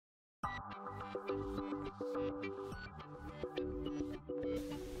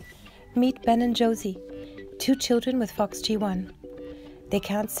Meet Ben and Josie, two children with FOXG1. They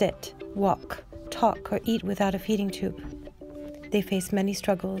can't sit, walk, talk, or eat without a feeding tube. They face many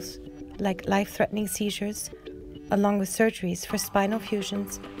struggles, like life-threatening seizures, along with surgeries for spinal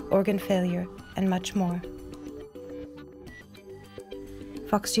fusions, organ failure, and much more.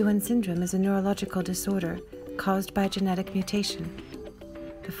 FOXG1 syndrome is a neurological disorder caused by a genetic mutation.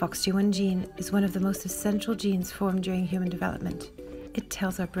 The FOXG1 gene is one of the most essential genes formed during human development. It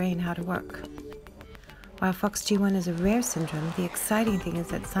tells our brain how to work. While FOXG1 is a rare syndrome, the exciting thing is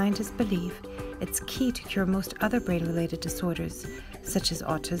that scientists believe it's key to cure most other brain-related disorders, such as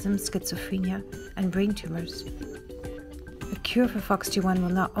autism, schizophrenia, and brain tumors. A cure for FOXG1 will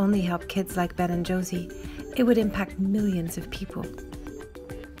not only help kids like Ben and Josie, it would impact millions of people.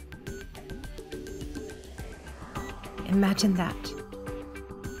 Imagine that.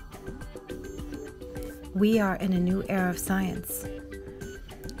 We are in a new era of science.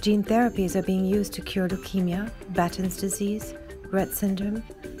 Gene therapies are being used to cure leukemia, Batten's disease, Rett syndrome,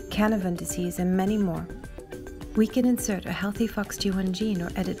 Canavan disease, and many more. We can insert a healthy FOXG1 gene or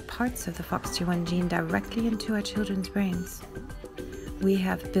edit parts of the FOXG1 gene directly into our children's brains. We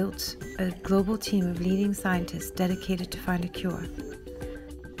have built a global team of leading scientists dedicated to find a cure.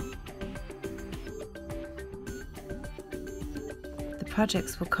 The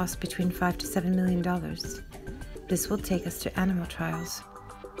projects will cost between $5 to $7 million. This will take us to animal trials.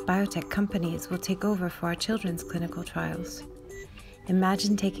 Biotech companies will take over for our children's clinical trials.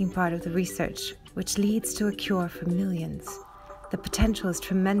 Imagine taking part of the research which leads to a cure for millions. The potential is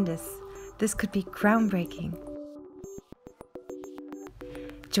tremendous. This could be groundbreaking.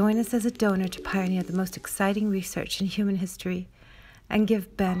 Join us as a donor to pioneer the most exciting research in human history and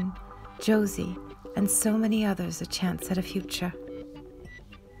give Ben, Josie, and so many others a chance at a future.